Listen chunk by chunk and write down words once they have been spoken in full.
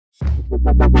Hey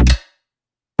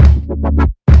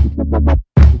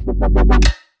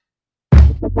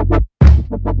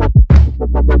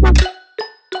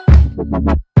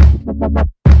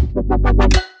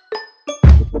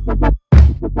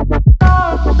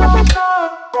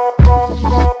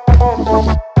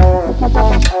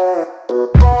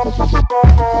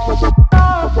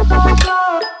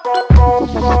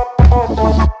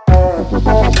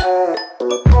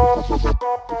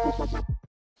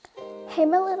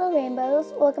my little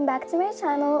rainbows, welcome back to my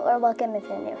channel, or welcome if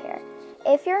you're new here.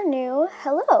 If you're new,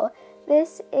 hello!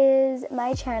 This is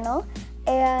my channel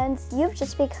and you've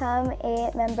just become a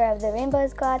member of the Rainbow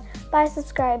Squad by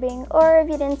subscribing, or if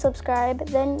you didn't subscribe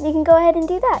then you can go ahead and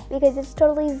do that because it's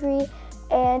totally free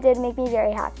and it'd make me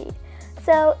very happy.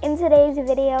 So in today's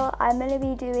video I'm going to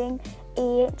be doing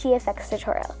a GFX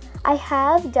tutorial. I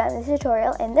have done this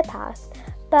tutorial in the past,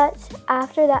 but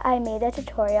after that I made the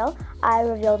tutorial, I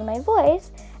revealed my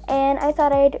voice and I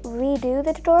thought I'd redo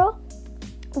the tutorial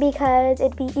because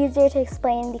it'd be easier to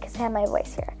explain because I have my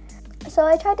voice here. So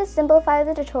I tried to simplify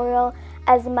the tutorial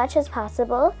as much as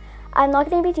possible. I'm not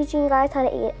going to be teaching you guys how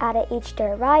to add an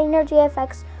HDRI in your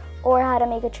GFX or how to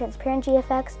make a transparent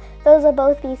GFX. Those will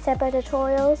both be separate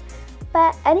tutorials.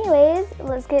 But anyways,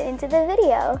 let's get into the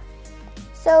video.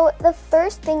 So the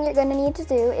first thing you're going to need to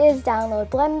do is download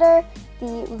Blender,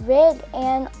 the rig,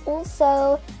 and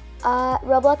also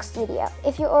Roblox Studio.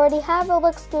 If you already have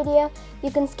Roblox Studio,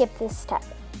 you can skip this step.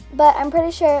 But I'm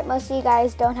pretty sure most of you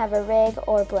guys don't have a rig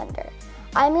or Blender.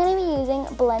 I'm going to be using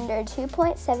Blender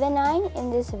 2.79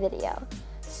 in this video.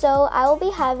 So I will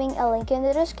be having a link in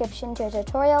the description to a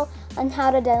tutorial on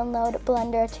how to download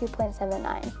Blender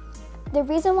 2.79. The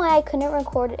reason why I couldn't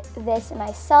record this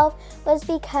myself was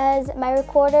because my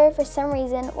recorder for some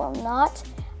reason will not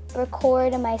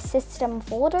record my system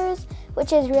folders,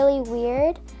 which is really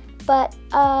weird. But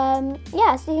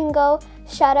yeah, so you can go.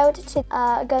 Shout out to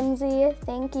𝐤𝐢𝐭𝐥𝐬.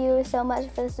 Thank you so much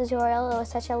for this tutorial. It was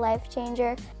such a life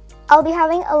changer. I'll be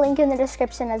having a link in the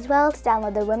description as well to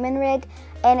download the women rig,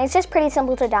 and it's just pretty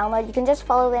simple to download. You can just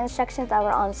follow the instructions that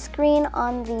were on screen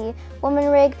on the women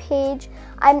rig page.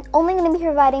 I'm only going to be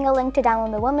providing a link to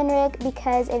download the women rig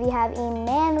because if you have a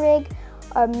man rig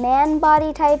or man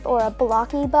body type or a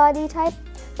blocky body type,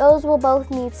 those will both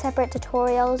need separate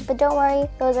tutorials, but don't worry,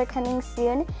 those are coming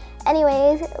soon.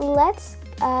 Anyways, let's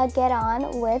get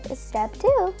on with step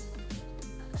 2.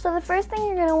 So the first thing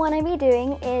you're going to want to be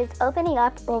doing is opening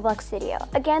up Roblox Studio.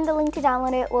 Again, the link to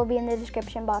download it will be in the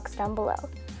description box down below.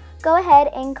 Go ahead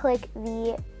and click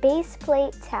the base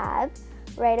plate tab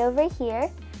right over here,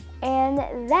 and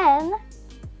then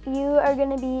you are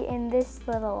going to be in this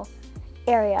little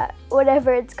area,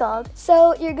 whatever it's called.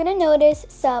 So you're going to notice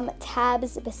some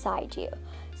tabs beside you.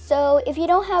 So if you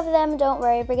don't have them, don't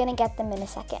worry, we're going to get them in a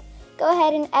second. Go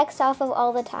ahead and X off of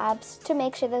all the tabs to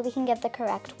make sure that we can get the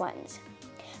correct ones.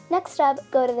 Next up,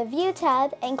 go to the View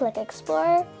tab and click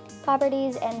Explorer,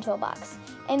 Properties, and Toolbox.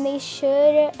 And they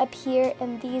should appear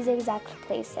in these exact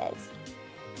places.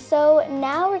 So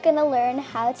now we're going to learn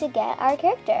how to get our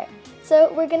character.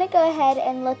 So we're going to go ahead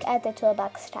and look at the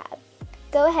Toolbox tab.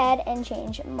 Go ahead and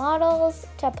change Models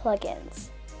to Plugins.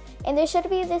 And there should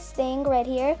be this thing right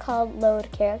here called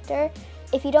Load Character.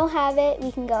 If you don't have it,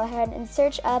 we can go ahead and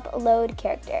search up Load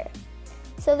Character.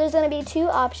 So there's going to be two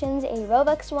options, a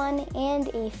Robux one and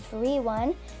a free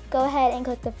one. Go ahead and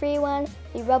click the free one.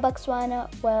 The Robux one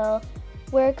will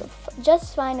work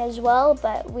just fine as well,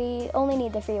 but we only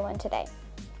need the free one today.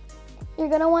 You're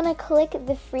going to want to click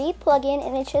the free plugin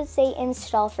and it should say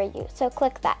install for you. So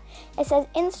click that. It says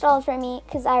install for me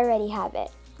because I already have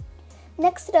it.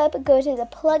 Next up, go to the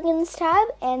plugins tab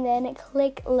and then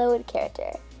click load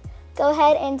character. Go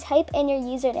ahead and type in your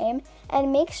username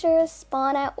and make sure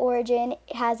spawn at origin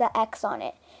has an X on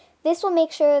it. This will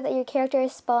make sure that your character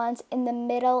spawns in the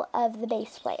middle of the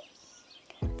base plate.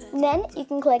 Then you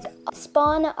can click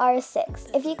spawn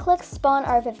R6. If you click spawn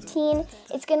R15,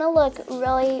 it's gonna look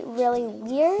really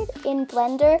weird in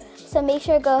Blender, so make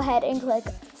sure to go ahead and click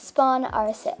spawn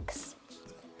R6.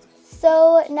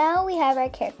 So now we have our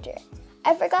character.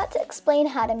 I forgot to explain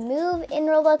how to move in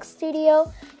Roblox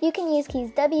Studio. You can use keys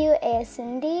W, A, S,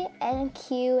 and D, and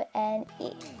Q, and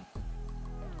E.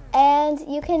 And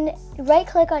you can right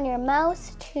click on your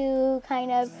mouse to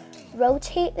kind of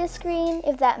rotate the screen,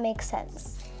 if that makes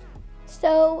sense.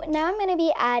 So now I'm going to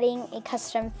be adding a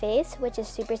custom face, which is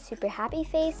super happy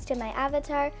face, to my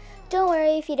avatar. Don't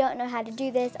worry if you don't know how to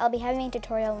do this, I'll be having a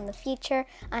tutorial in the future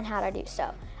on how to do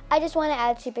so. I just want to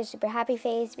add super happy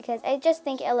face because I just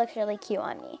think it looks really cute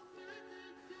on me.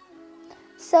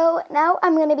 So now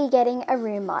I'm going to be getting a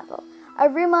room model. A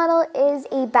room model is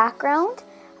a background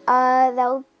that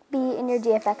will be in your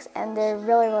GFX and they're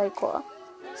really, really cool.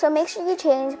 So make sure you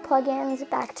change plugins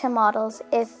back to models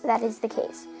if that is the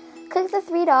case. Click the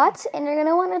 3 dots and you're going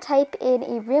to want to type in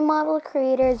a room model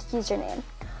creator's username.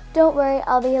 Don't worry,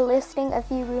 I'll be listing a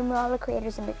few room model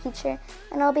creators in the future,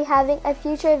 and I'll be having a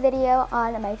future video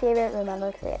on my favorite room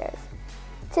model creators.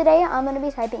 Today I'm going to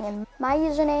be typing in my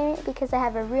username because I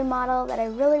have a room model that I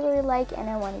really, really like and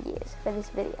I want to use for this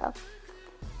video.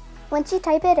 Once you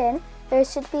type it in, there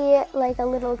should be like a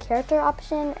little character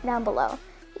option down below.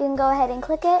 You can go ahead and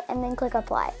click it and then click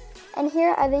apply. And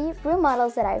here are the room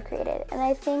models that I've created, and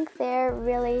I think they're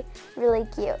really, really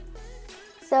cute.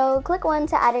 So click one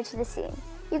to add it to the scene.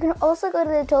 You can also go to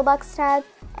the toolbox tab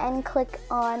and click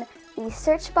on the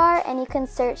search bar, and you can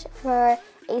search for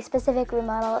a specific room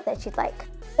model that you'd like.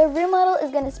 The room model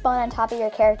is going to spawn on top of your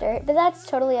character, but that's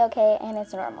totally okay and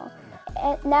it's normal.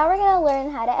 And now we're going to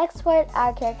learn how to export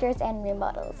our characters and room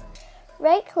models.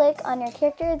 Right click on your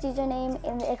character's username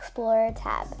in the Explorer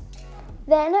tab.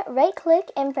 Then right click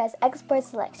and press Export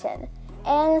Selection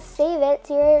and save it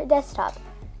to your desktop,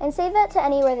 and save it to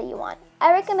anywhere that you want.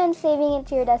 I recommend saving it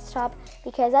to your desktop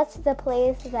because that's the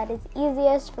place that is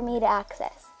easiest for me to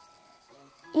access.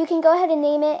 You can go ahead and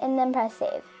name it and then press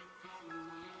save.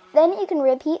 Then you can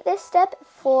repeat this step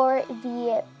for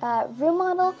the room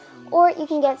model, or you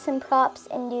can get some props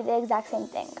and do the exact same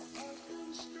thing.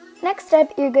 Next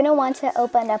up, you're going to want to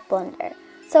open up Blender.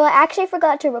 So I actually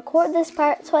forgot to record this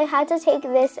part, so I had to take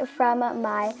this from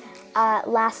my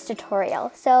last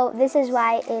tutorial. So this is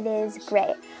why it is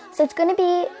gray. So it's going to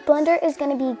be, Blender is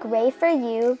going to be gray for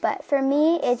you, but for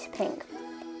me it's pink.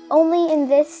 Only in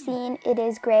this scene it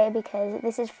is gray because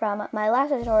this is from my last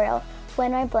tutorial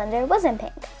when my Blender wasn't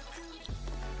pink.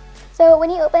 So when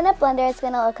you open up Blender, it's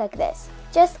going to look like this.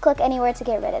 Just click anywhere to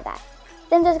get rid of that.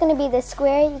 Then there's going to be this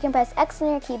square. You can press X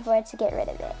on your keyboard to get rid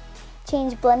of it.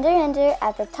 Change Blender Render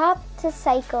at the top to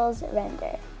Cycles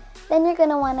Render. Then you're going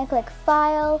to want to click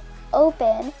File,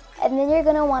 Open, and then you're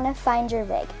going to want to find your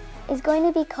rig. It's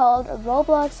going to be called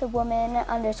Roblox Woman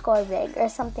 _ rig or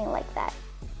something like that.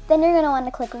 Then you're going to want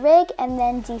to click Rig and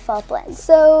then Default Blend.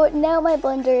 So now my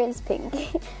Blender is pink.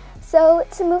 So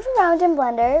to move around in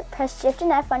Blender, press Shift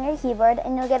and F on your keyboard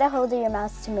and you'll get a hold of your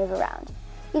mouse to move around.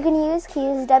 You can use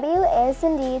keys W, A,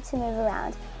 and D to move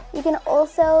around. You can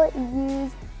also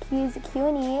use keys Q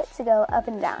and E to go up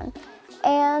and down.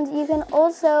 And you can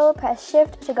also press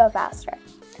Shift to go faster.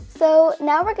 So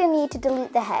now we're going to need to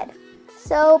delete the head.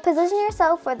 So position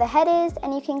yourself where the head is,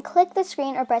 and you can click the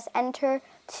screen or press Enter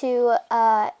to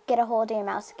get a hold of your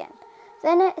mouse again.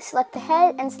 Then select the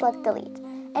head and select Delete.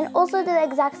 And also do the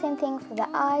exact same thing for the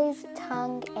eyes,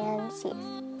 tongue, and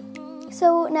teeth.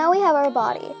 So now we have our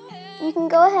body. You can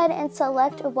go ahead and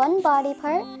select one body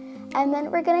part, and then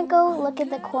we're going to go look at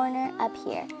the corner up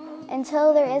here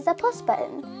until there is a plus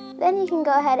button. Then you can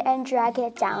go ahead and drag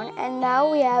it down, and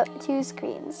now we have 2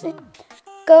 screens.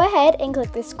 Go ahead and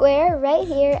click the square right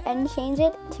here and change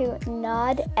it to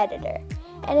Node Editor.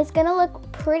 And it's going to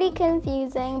look pretty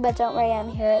confusing, but don't worry, I'm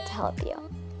here to help you.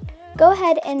 Go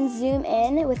ahead and zoom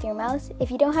in with your mouse.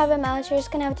 If you don't have a mouse, you're just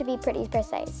going to have to be pretty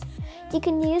precise. You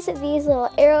can use these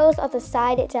little arrows on the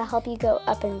side to help you go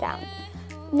up and down.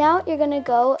 Now you're going to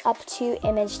go up to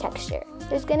Image Texture.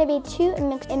 There's going to be 2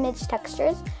 image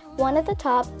textures, one at the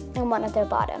top and one at the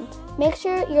bottom. Make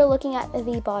sure you're looking at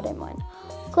the bottom one.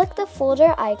 Click the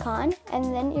folder icon, and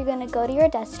then you're going to go to your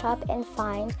desktop and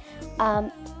find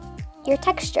your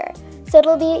texture. So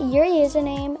it'll be your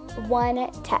username,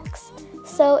 1 text.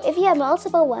 So if you have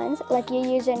multiple ones, like your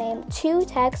username 2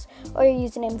 text or your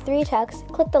username 3 text,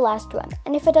 click the last one.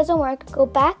 And if it doesn't work, go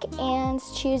back and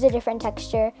choose a different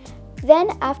texture. Then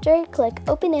after, click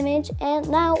Open Image, and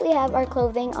now we have our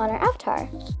clothing on our avatar.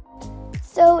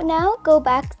 So now go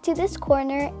back to this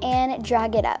corner and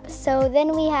drag it up. So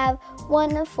then we have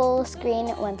one full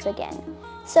screen once again.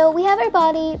 So we have our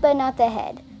body, but not the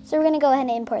head. So we're going to go ahead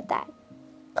and import that.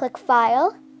 Click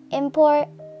File, Import,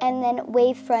 and then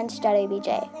wavefront.obj.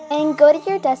 And go to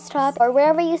your desktop or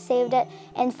wherever you saved it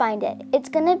and find it. It's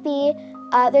going to be,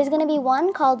 there's going to be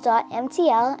one called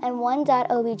 .mtl and one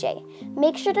 .obj.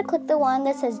 Make sure to click the one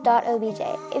that says .obj.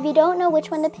 If you don't know which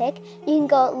one to pick, you can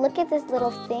go look at this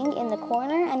little thing in the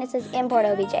corner and it says import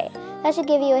obj. That should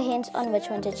give you a hint on which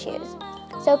one to choose.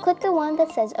 So click the one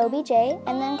that says obj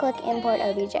and then click import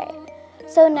obj.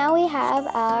 So now we have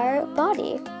our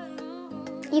body.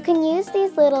 You can use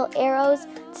these little arrows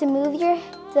to move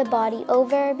the body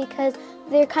over because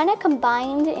they're kind of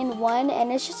combined in one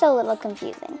and it's just a little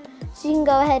confusing. So you can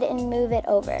go ahead and move it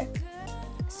over.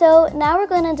 So now we're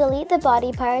going to delete the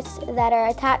body parts that are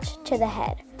attached to the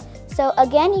head. So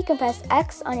again, you can press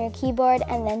X on your keyboard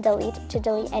and then delete to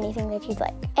delete anything that you'd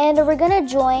like. And we're gonna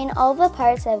join all the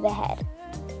parts of the head.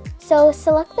 So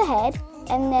select the head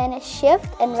and then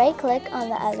shift and right click on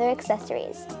the other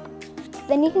accessories.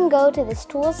 Then you can go to this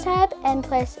Tools tab and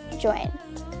press Join.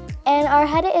 And our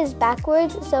head is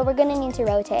backwards, so we're gonna need to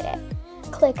rotate it.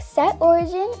 Click Set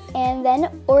Origin and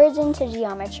then Origin to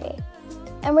Geometry.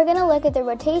 And we're gonna look at the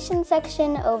rotation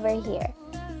section over here.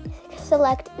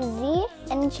 Select Z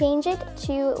and change it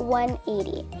to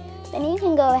 180. Then you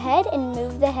can go ahead and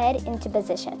move the head into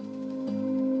position.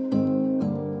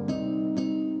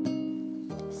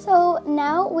 So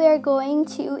now we are going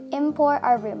to import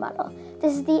our room model.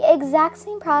 This is the exact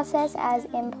same process as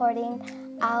importing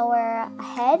our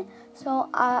head, so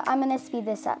I'm gonna speed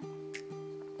this up.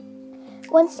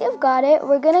 Once you've got it,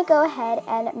 we're gonna go ahead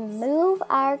and move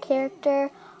our character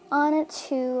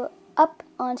up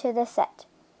onto the set.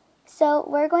 So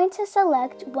we're going to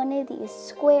select one of these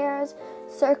squares,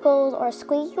 circles, or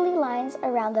squiggly lines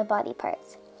around the body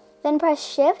parts. Then press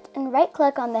Shift and right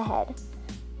click on the head.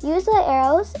 Use the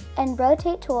arrows and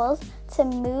rotate tools to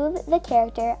move the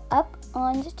character up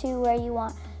onto where you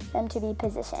want them to be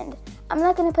positioned. I'm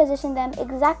not going to position them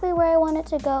exactly where I want it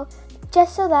to go,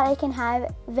 just so that I can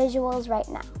have visuals right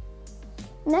now.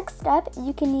 Next up,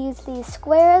 you can use these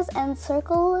squares and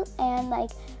circles and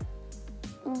like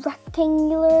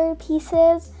rectangular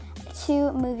pieces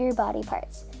to move your body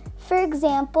parts. For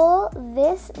example,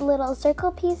 this little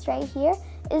circle piece right here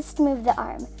is to move the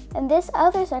arm, and this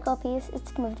other circle piece is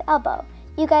to move the elbow.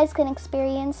 You guys can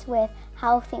experience with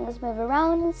how things move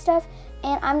around and stuff,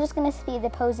 and I'm just going to speed the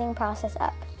posing process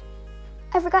up.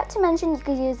 I forgot to mention you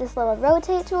could use this little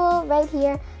rotate tool right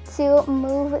here to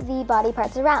move the body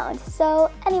parts around.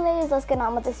 So anyways, let's get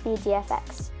on with the speed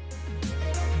GFX.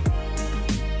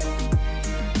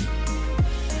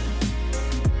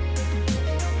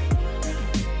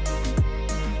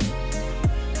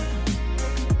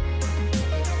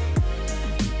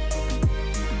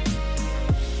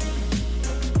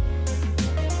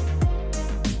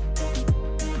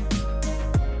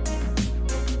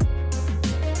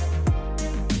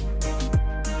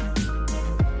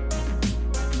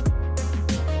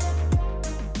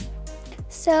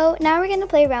 So now we're going to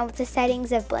play around with the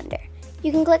settings of Blender.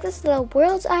 You can click this little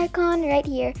worlds icon right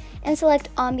here and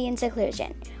select Ambience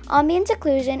Occlusion. Ambience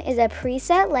Occlusion is a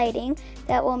preset lighting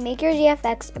that will make your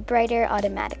GFX brighter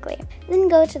automatically. Then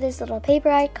go to this little paper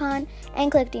icon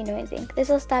and click Denoising. This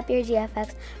will stop your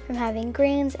GFX from having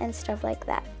grains and stuff like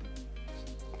that.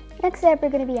 Next up, we're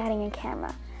going to be adding a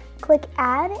camera. Click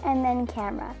Add and then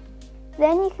Camera.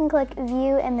 Then you can click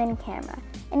View and then Camera.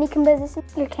 And you can position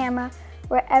your camera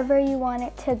wherever you want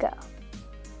it to go.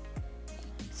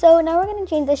 So now we're going to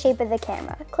change the shape of the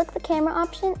camera. Click the camera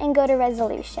option and go to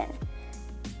resolution.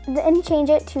 Then change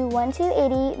it to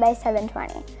 1280 by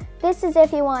 720. This is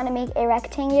if you want to make a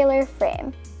rectangular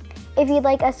frame. If you'd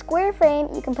like a square frame,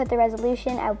 you can put the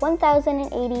resolution at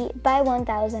 1080 by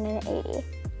 1080.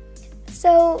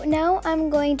 So now I'm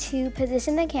going to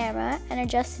position the camera and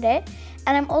adjust it,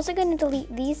 and I'm also going to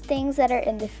delete these things that are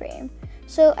in the frame.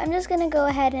 So I'm just going to go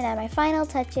ahead and add my final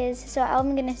touches, so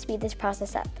I'm going to speed this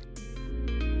process up.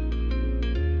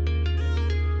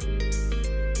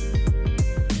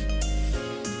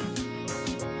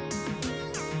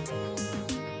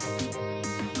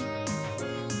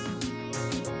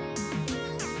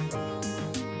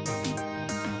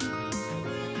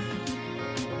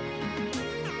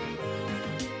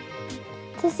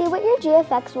 To see what your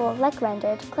GFX will look like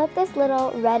rendered, click this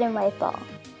little red and white ball.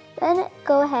 Then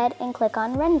go ahead and click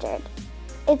on Rendered.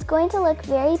 It's going to look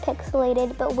very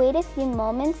pixelated, but wait a few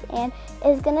moments and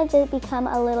it's going to just become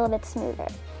a little bit smoother.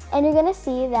 And you're going to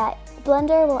see that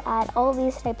Blender will add all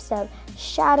these types of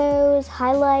shadows,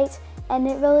 highlights, and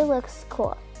it really looks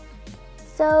cool.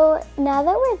 So now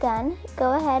that we're done,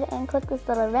 go ahead and click this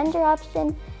little render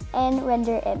option and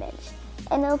render image.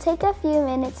 And it'll take a few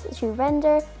minutes to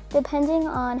render depending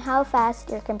on how fast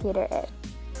your computer is.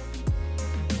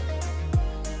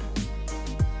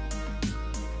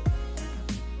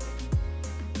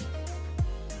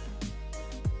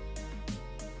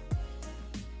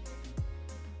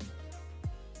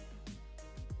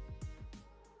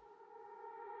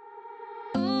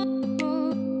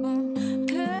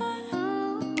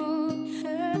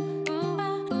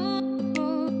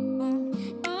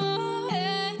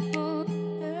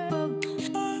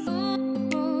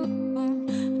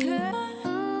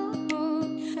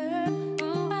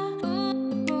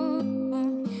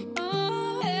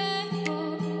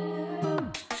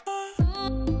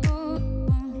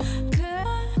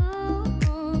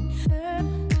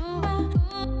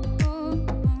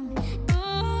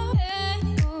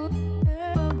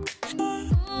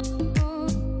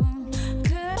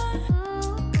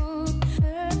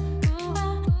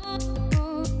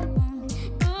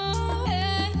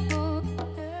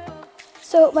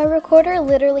 So my recorder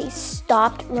literally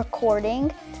stopped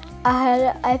recording.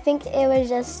 I think it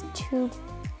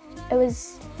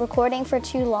was recording for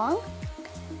too long.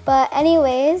 But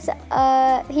anyways,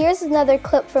 here's another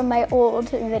clip from my old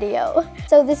video.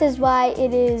 So this is why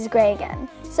it is gray again.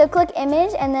 So click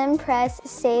image and then press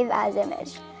save as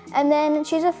image. And then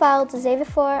choose a file to save it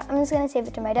for. I'm just gonna save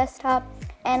it to my desktop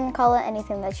and call it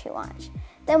anything that you want.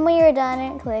 Then when you're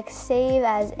done, click save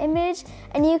as image,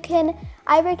 and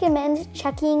I recommend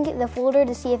checking the folder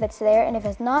to see if it's there, and if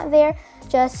it's not there,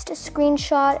 just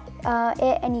screenshot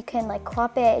it and you can like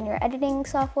crop it in your editing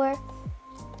software.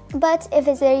 But if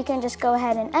it's there, you can just go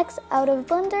ahead and X out of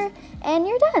Blender and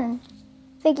you're done.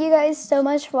 Thank you guys so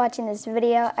much for watching this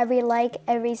video. Every like,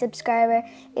 every subscriber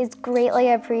is greatly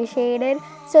appreciated.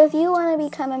 So if you want to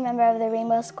become a member of the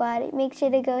Rainbow Squad, make sure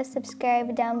to go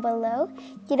subscribe down below.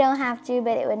 You don't have to,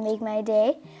 but it would make my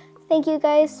day. Thank you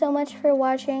guys so much for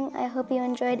watching. I hope you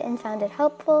enjoyed and found it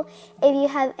helpful. If you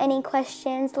have any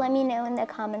questions, let me know in the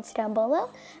comments down below.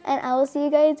 And I will see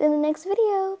you guys in the next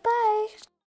video. Bye!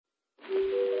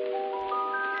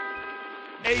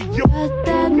 Hey,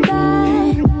 yo.